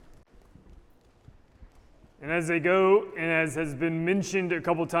And as they go, and as has been mentioned a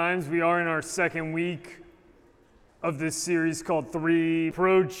couple times, we are in our second week of this series called Three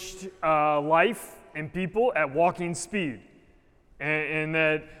Approached Life and People at Walking Speed. And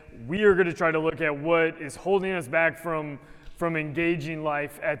that we are going to try to look at what is holding us back from engaging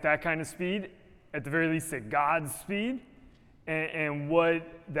life at that kind of speed, at the very least at God's speed, and what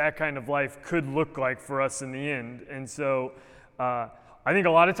that kind of life could look like for us in the end. And so I think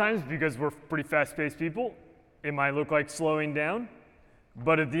a lot of times, because we're pretty fast-paced people, it might look like slowing down.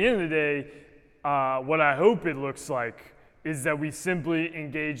 But at the end of the day, what I hope it looks like is that we simply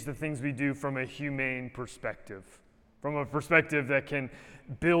engage the things we do from a humane perspective, from a perspective that can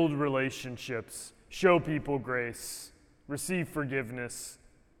build relationships, show people grace, receive forgiveness.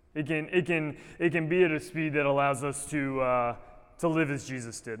 It can be at a speed that allows us to live as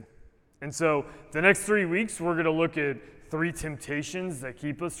Jesus did. And so the next 3 weeks, we're going to look at 3 temptations that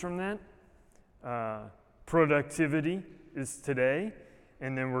keep us from that. Productivity is today.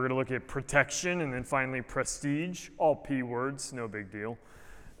 And then we're going to look at protection, and then finally prestige, all P words, no big deal.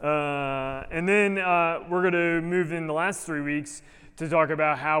 And then we're going to move in the last 3 weeks to talk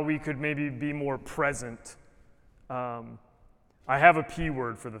about how we could maybe be more present. I have a P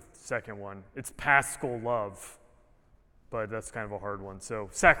word for the second one. It's paschal love, but that's kind of a hard one. So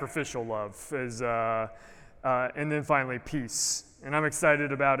sacrificial love is, and then finally peace. And I'm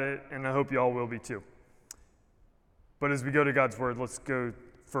excited about it, and I hope you all will be too. But as we go to God's Word, let's go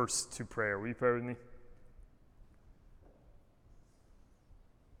first to prayer. Will you pray with me?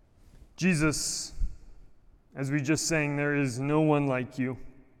 Jesus, as we just sang, there is no one like you.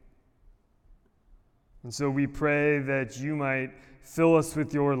 And so we pray that you might fill us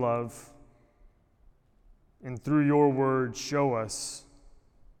with your love, and through your word show us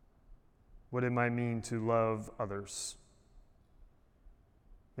what it might mean to love others.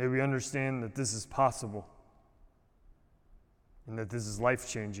 May we understand that this is possible, and that this is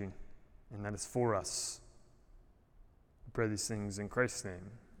life-changing, and that it's for us. We pray these things in Christ's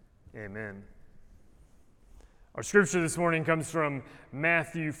name. Amen. Our scripture this morning comes from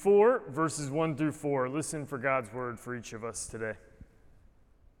Matthew 4, verses 1 through 4. Listen for God's word for each of us today.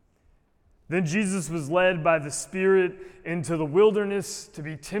 Then Jesus was led by the Spirit into the wilderness to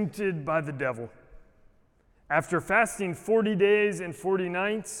be tempted by the devil. After fasting 40 days and 40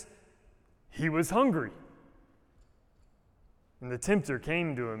 nights, he was hungry. And the tempter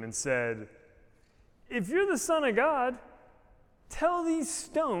came to him and said, "If you're the Son of God, tell these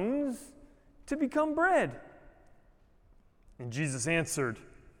stones to become bread." And Jesus answered,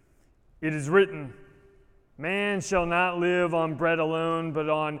 "It is written, man shall not live on bread alone, but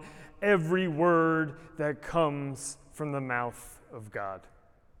on every word that comes from the mouth of God."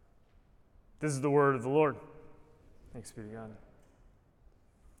 This is the word of the Lord. Thanks be to God.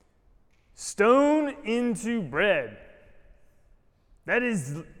 Stone into bread. That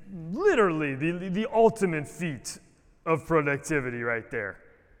is literally the ultimate feat of productivity right there.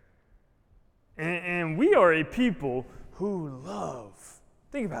 And we are a people who love,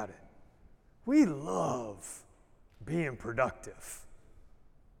 think about it, we love being productive.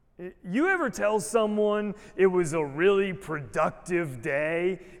 You ever tell someone it was a really productive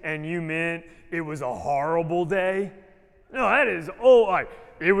day and you meant it was a horrible day? No, that is,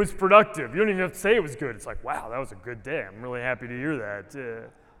 it was productive. You don't even have to say it was good. It's like, wow, that was a good day. I'm really happy to hear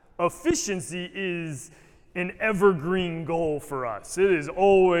that. Efficiency is an evergreen goal for us. It is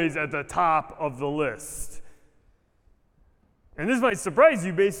always at the top of the list. And this might surprise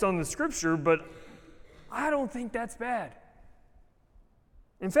you based on the scripture, but I don't think that's bad.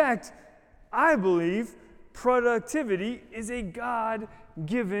 In fact, I believe productivity is a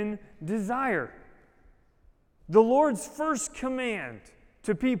God-given desire. The Lord's first command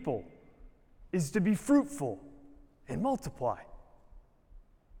to people is to be fruitful and multiply.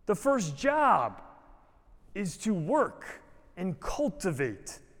 The first job is to work and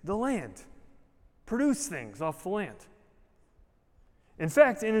cultivate the land, produce things off the land. In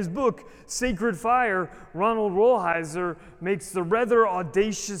fact, in his book, Sacred Fire, Ronald Rolheiser makes the rather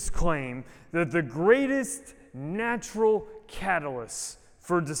audacious claim that the greatest natural catalyst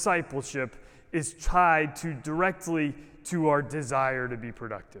for discipleship is tied directly to our desire to be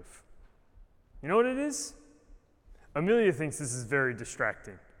productive. You know what it is? Amelia thinks this is very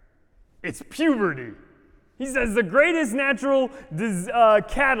distracting. It's puberty. He says the greatest natural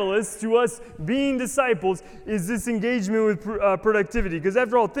catalyst to us being disciples is this engagement with productivity. Because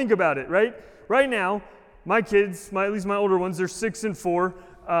after all, think about it, right? Right now, my kids, at least my older ones, they're 6 and 4.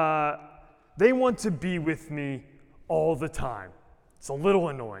 They want to be with me all the time. It's a little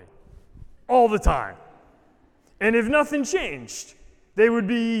annoying. All the time. And if nothing changed, they would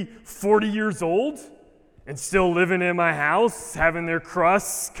be 40 years old, and still living in my house, having their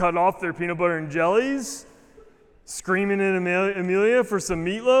crusts cut off their peanut butter and jellies, screaming at Amelia for some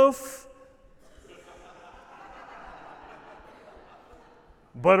meatloaf.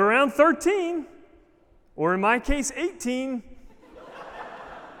 But around 13, or in my case 18,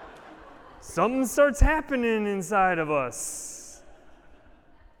 something starts happening inside of us.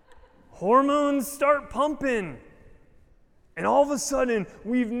 Hormones start pumping. And all of a sudden,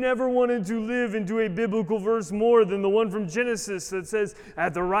 we've never wanted to live into a biblical verse more than the one from Genesis that says,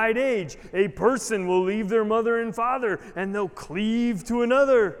 at the right age, a person will leave their mother and father, and they'll cleave to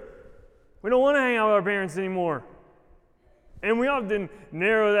another. We don't want to hang out with our parents anymore. And we often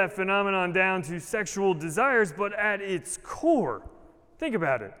narrow that phenomenon down to sexual desires, but at its core, think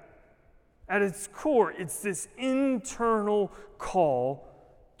about it. At its core, it's this internal call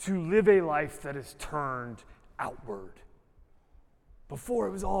to live a life that is turned outward. Before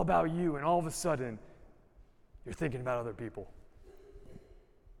it was all about you, and all of a sudden, you're thinking about other people.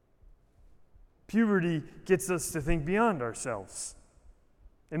 Puberty gets us to think beyond ourselves.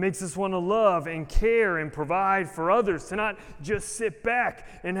 It makes us want to love and care and provide for others, to not just sit back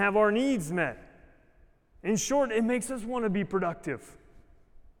and have our needs met. In short, it makes us want to be productive.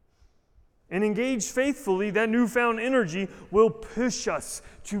 And engage faithfully, that newfound energy will push us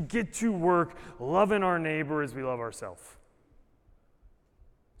to get to work loving our neighbor as we love ourselves.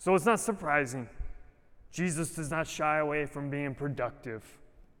 So it's not surprising. Jesus does not shy away from being productive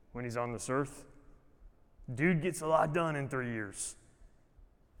when he's on this earth. Dude gets a lot done in 3 years.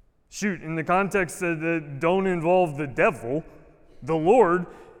 Shoot, in the context that don't involve the devil, the Lord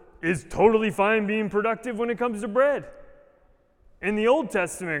is totally fine being productive when it comes to bread. In the Old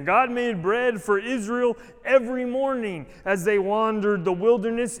Testament, God made bread for Israel every morning as they wandered the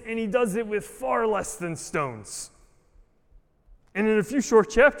wilderness, and he does it with far less than stones. And in a few short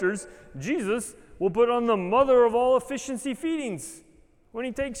chapters, Jesus will put on the mother of all efficiency feedings when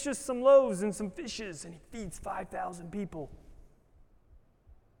he takes just some loaves and some fishes and he feeds 5,000 people.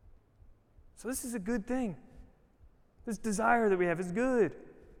 So this is a good thing. This desire that we have is good.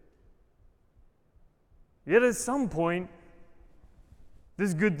 Yet at some point,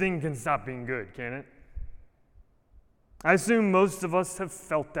 this good thing can stop being good, can it? I assume most of us have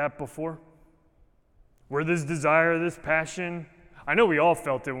felt that before. Where this desire, this passion, I know we all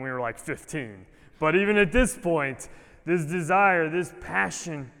felt it when we were like 15, but even at this point, this desire, this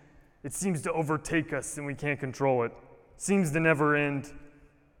passion, it seems to overtake us and we can't control it. It seems to never end.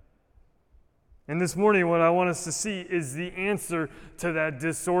 And this morning, what I want us to see is the answer to that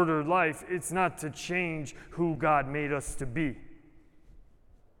disordered life. It's not to change who God made us to be.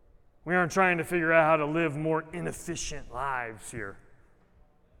 We aren't trying to figure out how to live more inefficient lives here.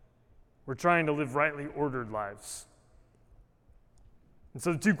 We're trying to live rightly ordered lives. And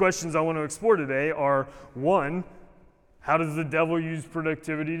so the two questions I want to explore today are, one, how does the devil use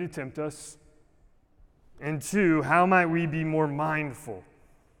productivity to tempt us? And two, how might we be more mindful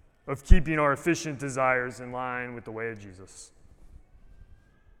of keeping our efficient desires in line with the way of Jesus?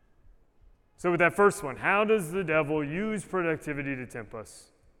 So with that first one, how does the devil use productivity to tempt us?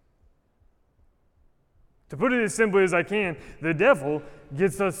 To put it as simply as I can, the devil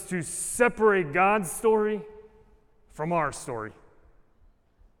gets us to separate God's story from our story.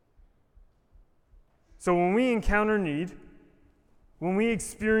 So when we encounter need, when we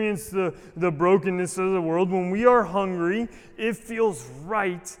experience the brokenness of the world, when we are hungry, it feels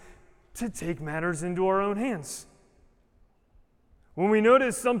right to take matters into our own hands. When we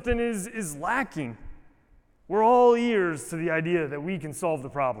notice something is lacking, we're all ears to the idea that we can solve the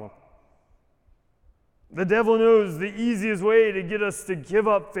problem. The devil knows the easiest way to get us to give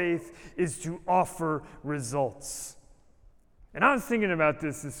up faith is to offer results. And I was thinking about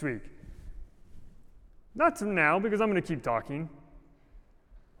this week. Not to now, because I'm going to keep talking.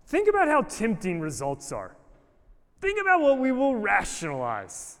 Think about how tempting results are. Think about what we will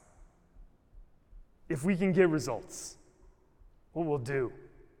rationalize if we can get results. What we'll do.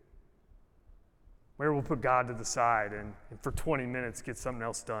 Where we'll put God to the side and for 20 minutes get something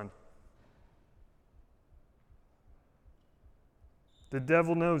else done. The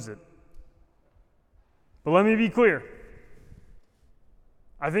devil knows it. But let me be clear.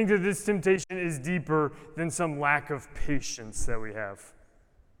 I think that this temptation is deeper than some lack of patience that we have.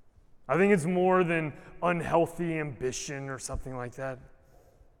 I think it's more than unhealthy ambition or something like that.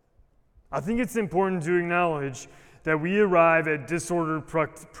 I think it's important to acknowledge that we arrive at disordered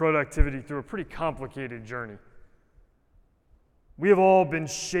productivity through a pretty complicated journey. We have all been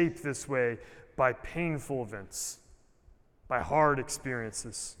shaped this way by painful events, by hard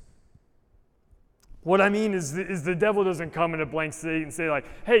experiences. What I mean is the devil doesn't come in a blank slate and say like,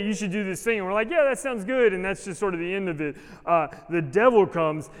 hey, you should do this thing. And we're like, yeah, that sounds good. And that's just sort of the end of it. The devil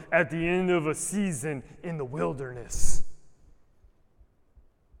comes at the end of a season in the wilderness.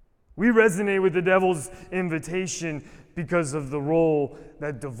 We resonate with the devil's invitation because of the role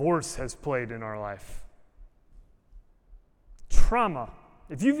that divorce has played in our life. Trauma.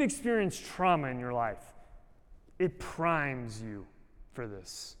 If you've experienced trauma in your life, it primes you for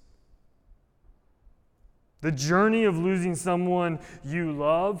this. The journey of losing someone you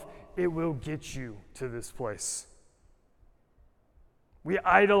love, it will get you to this place. We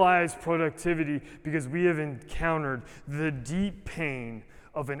idolize productivity because we have encountered the deep pain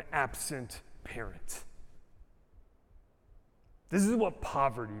of an absent parent. This is what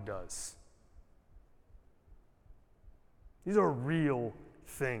poverty does. These are real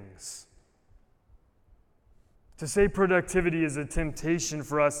things. To say productivity is a temptation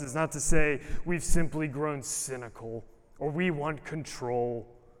for us is not to say we've simply grown cynical or we want control.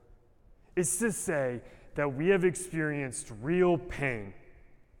 It's to say that we have experienced real pain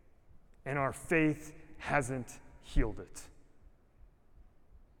and our faith hasn't healed it.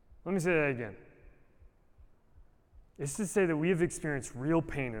 Let me say that again. It's to say that we have experienced real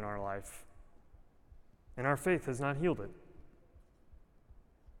pain in our life and our faith has not healed it.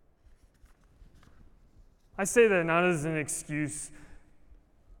 I say that not as an excuse,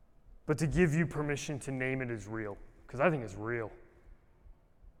 but to give you permission to name it as real, because I think it's real.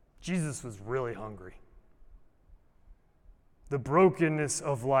 Jesus was really hungry. The brokenness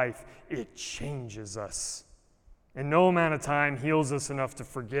of life, it changes us. And no amount of time heals us enough to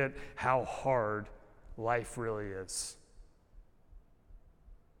forget how hard life really is.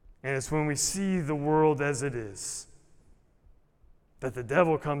 And it's when we see the world as it is that the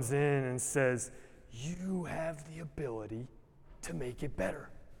devil comes in and says, you have the ability to make it better.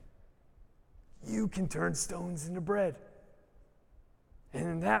 You can turn stones into bread. And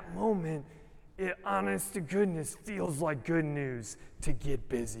in that moment, it honest to goodness feels like good news to get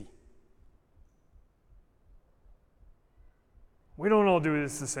busy. We don't all do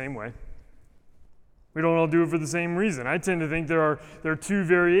this the same way. We don't all do it for the same reason. I tend to think there are two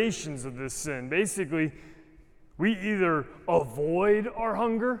variations of this sin. Basically, we either avoid our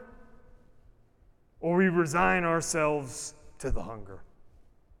hunger or we resign ourselves to the hunger.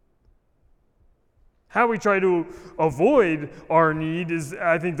 How we try to avoid our need is,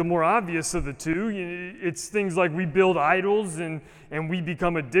 I think, the more obvious of the two. It's things like we build idols and we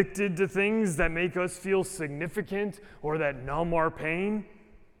become addicted to things that make us feel significant or that numb our pain.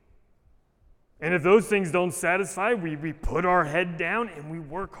 And if those things don't satisfy, we put our head down and we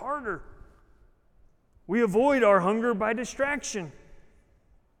work harder. We avoid our hunger by distraction.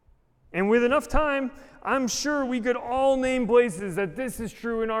 And with enough time, I'm sure we could all name places that this is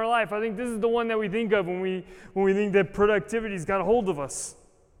true in our life. I think this is the one that we think of when we think that productivity's got a hold of us.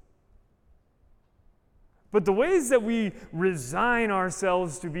 But the ways that we resign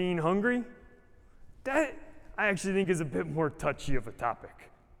ourselves to being hungry, that I actually think is a bit more touchy of a topic.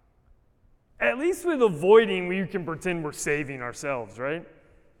 At least with avoiding, we can pretend we're saving ourselves, right?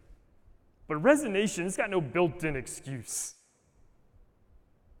 But resignation, it's got no built-in excuse.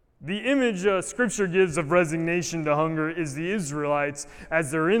 The image Scripture gives of resignation to hunger is the Israelites as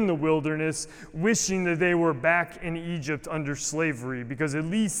they're in the wilderness, wishing that they were back in Egypt under slavery, because at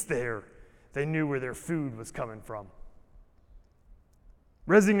least there they knew where their food was coming from.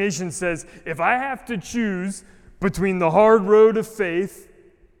 Resignation says, if I have to choose between the hard road of faith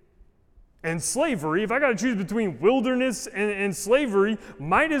and slavery, if I got to choose between wilderness and slavery,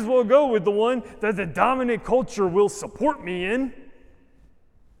 might as well go with the one that the dominant culture will support me in.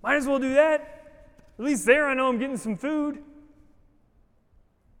 Might as well do that. At least there I know I'm getting some food.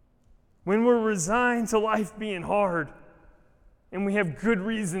 When we're resigned to life being hard, and we have good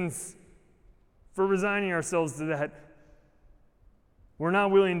reasons for resigning ourselves to that, we're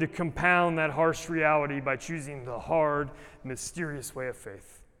not willing to compound that harsh reality by choosing the hard, mysterious way of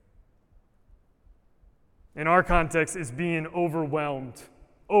faith. In our context, it's being overwhelmed,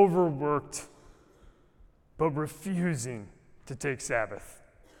 overworked, but refusing to take Sabbath.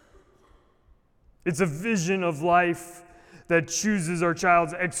 It's a vision of life that chooses our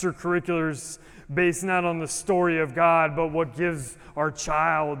child's extracurriculars based not on the story of God, but what gives our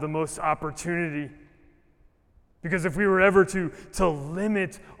child the most opportunity. Because if we were ever to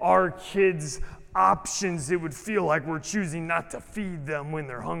limit our kids' options, it would feel like we're choosing not to feed them when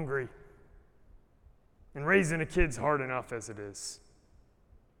they're hungry. And raising a kid's hard enough as it is.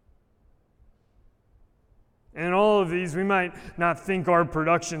 And in all of these, we might not think our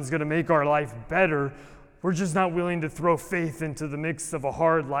production is going to make our life better, we're just not willing to throw faith into the mix of a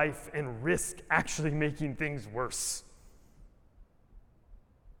hard life and risk actually making things worse.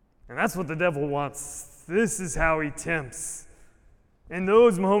 And that's what the devil wants. This is how he tempts. In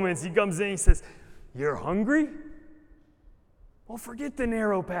those moments, he comes in and he says, "You're hungry? Well, forget the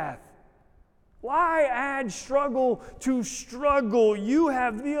narrow path. Why add struggle to struggle? You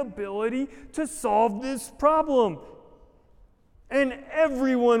have the ability to solve this problem. And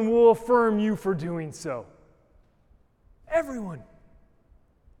everyone will affirm you for doing so. Everyone.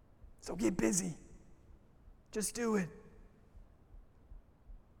 So get busy. Just do it."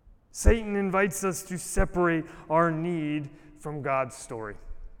 Satan invites us to separate our need from God's story.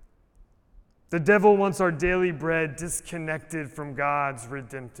 The devil wants our daily bread disconnected from God's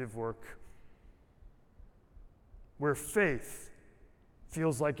redemptive work, where faith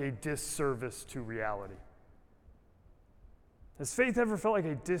feels like a disservice to reality. Has faith ever felt like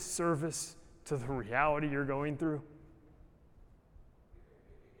a disservice to the reality you're going through?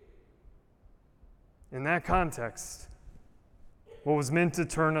 In that context, what was meant to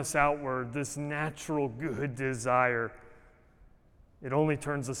turn us outward, this natural good desire, it only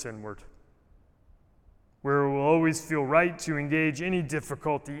turns us inward, where it will always feel right to engage any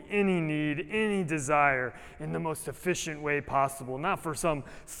difficulty, any need, any desire in the most efficient way possible, not for some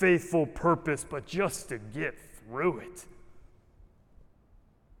faithful purpose, but just to get through it.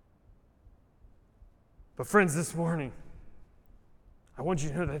 But friends, this morning, I want you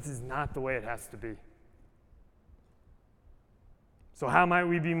to know that this is not the way it has to be. So how might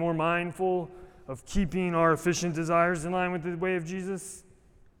we be more mindful of keeping our efficient desires in line with the way of Jesus?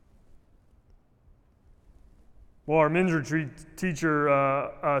 Well, our men's retreat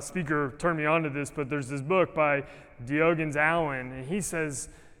speaker turned me on to this, but there's this book by Diogenes Allen, and he says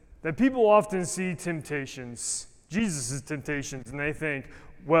that people often see temptations, Jesus' temptations, and they think,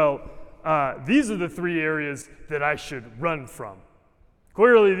 well, these are the three areas that I should run from.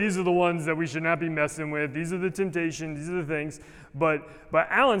 Clearly, these are the ones that we should not be messing with. These are the temptations. These are the things. But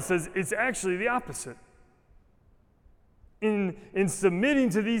Allen says it's actually the opposite. In submitting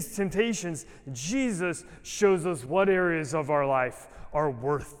to these temptations, Jesus shows us what areas of our life are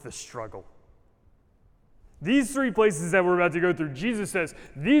worth the struggle. These three places that we're about to go through, Jesus says,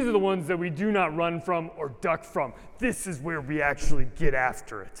 these are the ones that we do not run from or duck from. This is where we actually get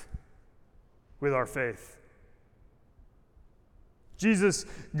after it with our faith. Jesus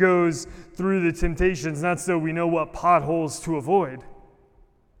goes through the temptations not so we know what potholes to avoid,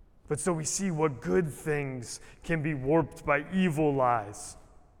 but so we see what good things can be warped by evil lies.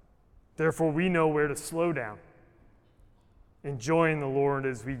 Therefore, we know where to slow down, enjoying the Lord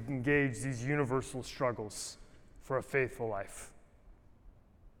as we engage these universal struggles for a faithful life.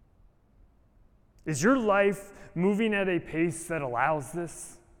 Is your life moving at a pace that allows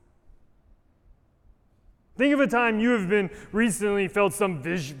this? Think of a time you have been recently felt some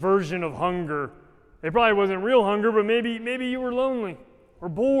version of hunger. It probably wasn't real hunger, but maybe you were lonely or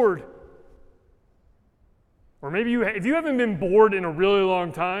bored. Or maybe if you haven't been bored in a really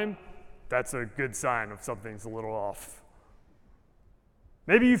long time, that's a good sign of something's a little off.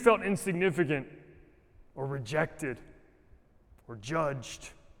 Maybe you felt insignificant or rejected or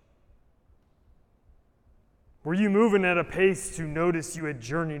judged. Were you moving at a pace to notice you had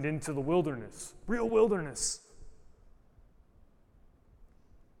journeyed into the wilderness? Real wilderness.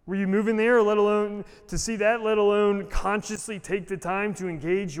 Were you moving there, let alone to see that, let alone consciously take the time to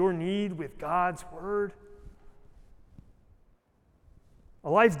engage your need with God's word? A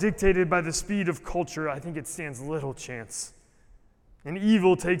life dictated by the speed of culture, I think it stands little chance. And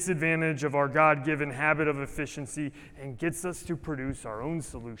evil takes advantage of our God-given habit of efficiency and gets us to produce our own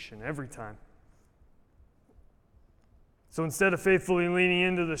solution every time. So instead of faithfully leaning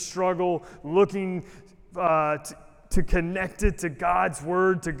into the struggle, looking to connect it to God's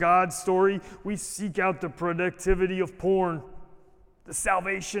word, to God's story, we seek out the productivity of porn, the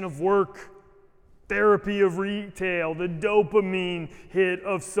salvation of work, therapy of retail, the dopamine hit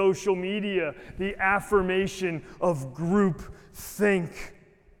of social media, the affirmation of group think,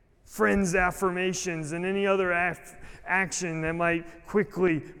 friends' affirmations, and any other action that might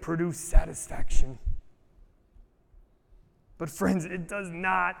quickly produce satisfaction. But friends, it does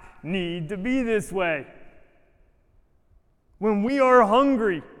not need to be this way. When we are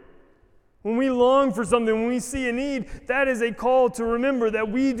hungry, when we long for something, when we see a need, that is a call to remember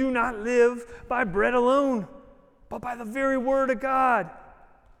that we do not live by bread alone, but by the very word of God.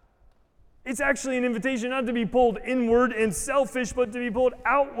 It's actually an invitation not to be pulled inward and selfish, but to be pulled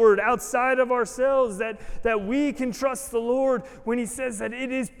outward, outside of ourselves, that we can trust the Lord when He says that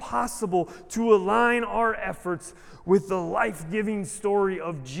it is possible to align our efforts with the life-giving story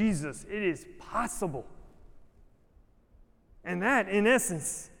of Jesus. It is possible. And that, in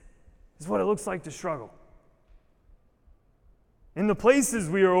essence, is what it looks like to struggle. In the places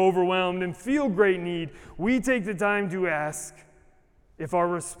we are overwhelmed and feel great need, we take the time to ask if our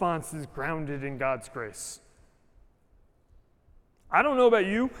response is grounded in God's grace. I don't know about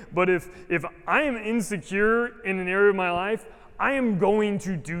you, but if I am insecure in an area of my life, I am going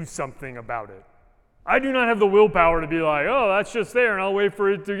to do something about it. I do not have the willpower to be like, oh, that's just there and I'll wait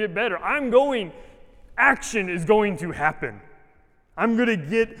for it to get better. Action is going to happen. I'm going to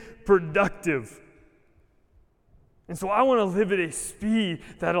get productive. And so I want to live at a speed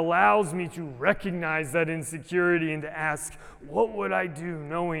that allows me to recognize that insecurity and to ask, what would I do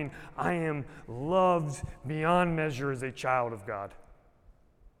knowing I am loved beyond measure as a child of God?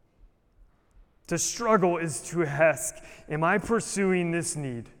 To struggle is to ask, am I pursuing this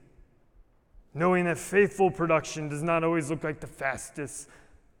need? Knowing that faithful production does not always look like the fastest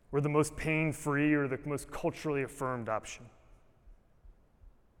or the most pain-free or the most culturally affirmed option.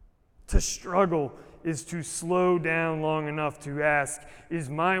 To struggle is to slow down long enough to ask, is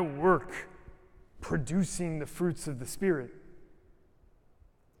my work producing the fruits of the Spirit?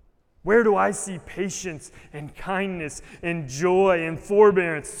 Where do I see patience and kindness and joy and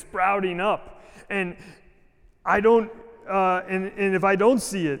forbearance sprouting up? And if I don't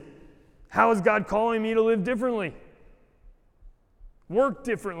see it, how is God calling me to live differently? Work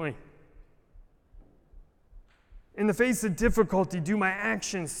differently? In the face of difficulty, do my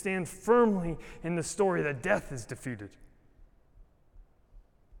actions stand firmly in the story that death is defeated?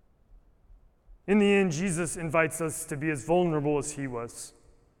 In the end, Jesus invites us to be as vulnerable as he was,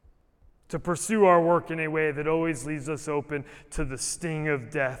 to pursue our work in a way that always leaves us open to the sting of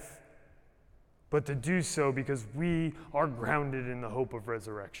death, but to do so because we are grounded in the hope of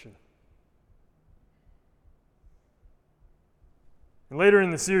resurrection. And later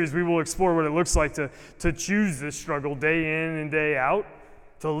in the series, we will explore what it looks like to choose this struggle day in and day out,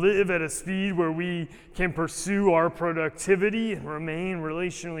 to live at a speed where we can pursue our productivity and remain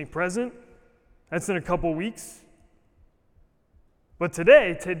relationally present. That's in a couple weeks. But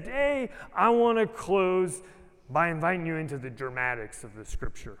today, I want to close by inviting you into the dramatics of the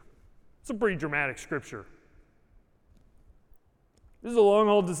scripture. It's a pretty dramatic scripture. This is a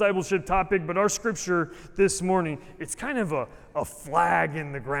long-haul discipleship topic, but our scripture this morning, it's kind of a flag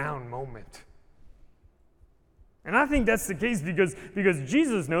in the ground moment. And I think that's the case because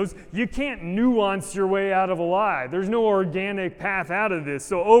Jesus knows you can't nuance your way out of a lie. There's no organic path out of this.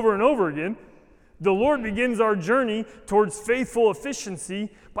 So over and over again, the Lord begins our journey towards faithful efficiency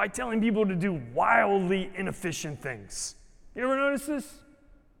by telling people to do wildly inefficient things. You ever notice this?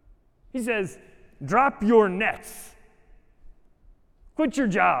 He says, drop your nets. Quit your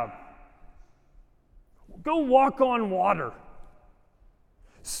job. Go walk on water.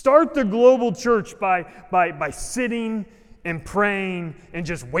 Start the global church by sitting and praying and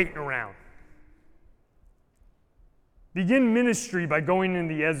just waiting around. Begin ministry by going in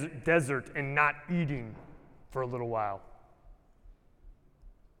the desert and not eating for a little while.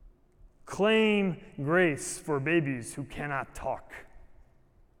 Claim grace for babies who cannot talk.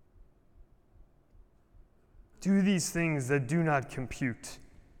 Do these things that do not compute.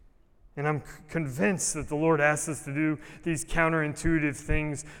 And I'm convinced that the Lord asks us to do these counterintuitive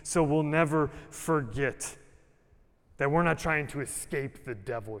things so we'll never forget that we're not trying to escape the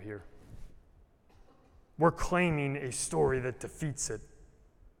devil here. We're claiming a story that defeats it.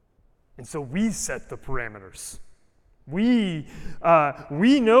 And so we set the parameters. We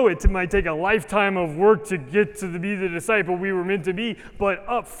know it might take a lifetime of work to get to be the disciple we were meant to be, but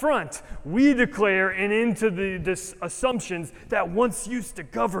up front, we declare and into the assumptions that once used to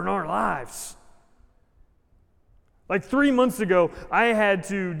govern our lives. Like 3 months ago, I had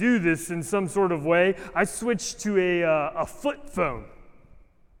to do this in some sort of way. I switched to a foot phone,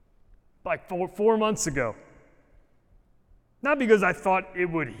 like 4 months ago. Not because I thought it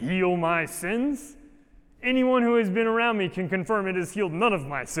would heal my sins. Anyone who has been around me can confirm it has healed none of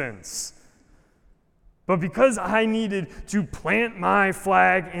my sins. But because I needed to plant my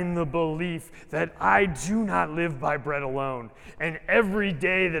flag in the belief that I do not live by bread alone, and every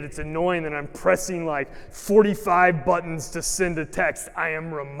day that it's annoying that I'm pressing like 45 buttons to send a text, I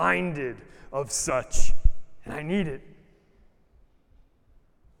am reminded of such, and I need it.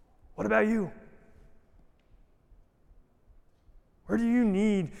 What about you? Where do you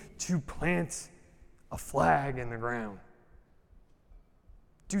need to plant a flag in the ground?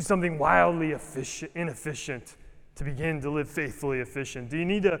 Do something wildly inefficient to begin to live faithfully efficient. Do you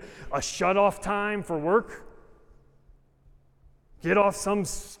need a shut-off time for work? Get off some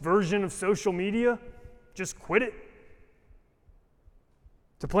version of social media? Just quit it?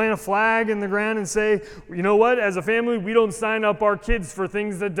 To plant a flag in the ground and say, you know what, as a family, we don't sign up our kids for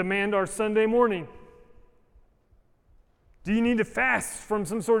things that demand our Sunday morning? Do you need to fast from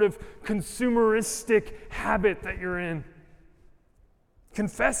some sort of consumeristic habit that you're in?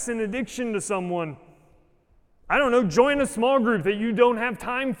 Confess an addiction to someone. I don't know, join a small group that you don't have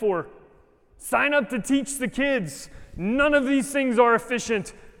time for. Sign up to teach the kids. None of these things are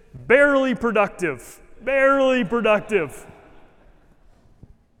efficient. Barely productive. Barely productive.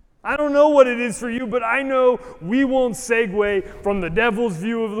 I don't know what it is for you, but I know we won't segue from the devil's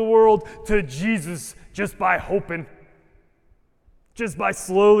view of the world to Jesus just by hoping, just by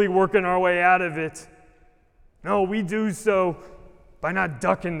slowly working our way out of it. No, we do so by not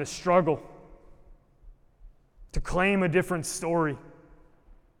ducking the struggle, to claim a different story.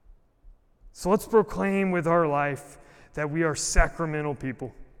 So let's proclaim with our life that we are sacramental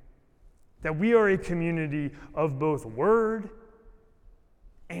people, that we are a community of both word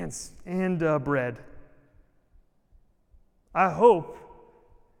and bread. I hope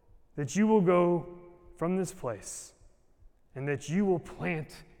that you will go from this place and that you will plant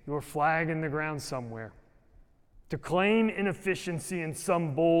your flag in the ground somewhere to claim inefficiency in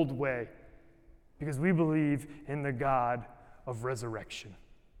some bold way, because we believe in the God of resurrection.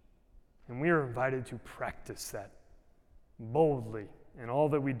 And we are invited to practice that boldly in all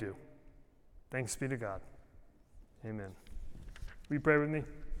that we do. Thanks be to God. Amen. Will you pray with me?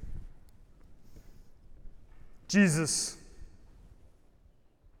 Jesus,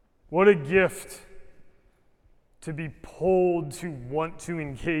 what a gift to be pulled to want to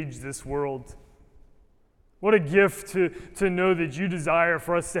engage this world. What a gift to know that you desire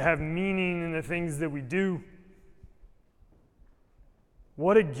for us to have meaning in the things that we do.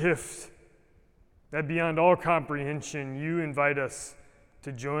 What a gift that beyond all comprehension, you invite us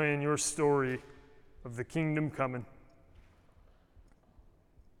to join your story of the kingdom coming.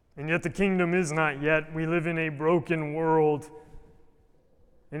 And yet the kingdom is not yet. We live in a broken world,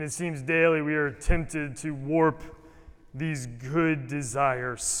 and it seems daily we are tempted to warp these good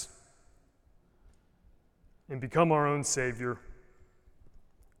desires and become our own savior,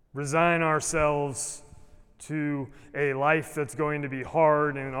 resign ourselves to a life that's going to be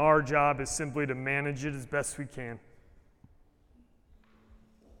hard, and our job is simply to manage it as best we can.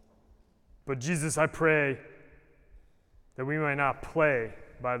 But Jesus, I pray that we might not play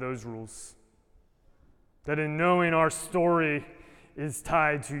by those rules, that in knowing our story is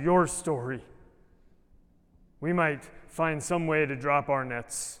tied to your story, we might find some way to drop our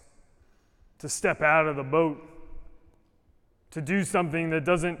nets, to step out of the boat, to do something that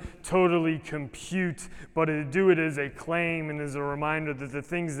doesn't totally compute, but to do it as a claim and as a reminder that the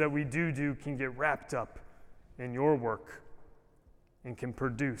things that we do can get wrapped up in your work and can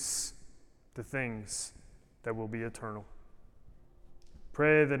produce the things that will be eternal.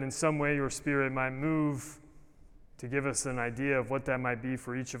 Pray that in some way your Spirit might move to give us an idea of what that might be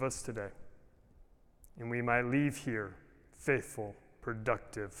for each of us today. And we might leave here faithful,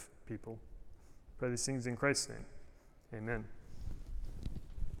 productive people. Pray these things in Christ's name. Amen.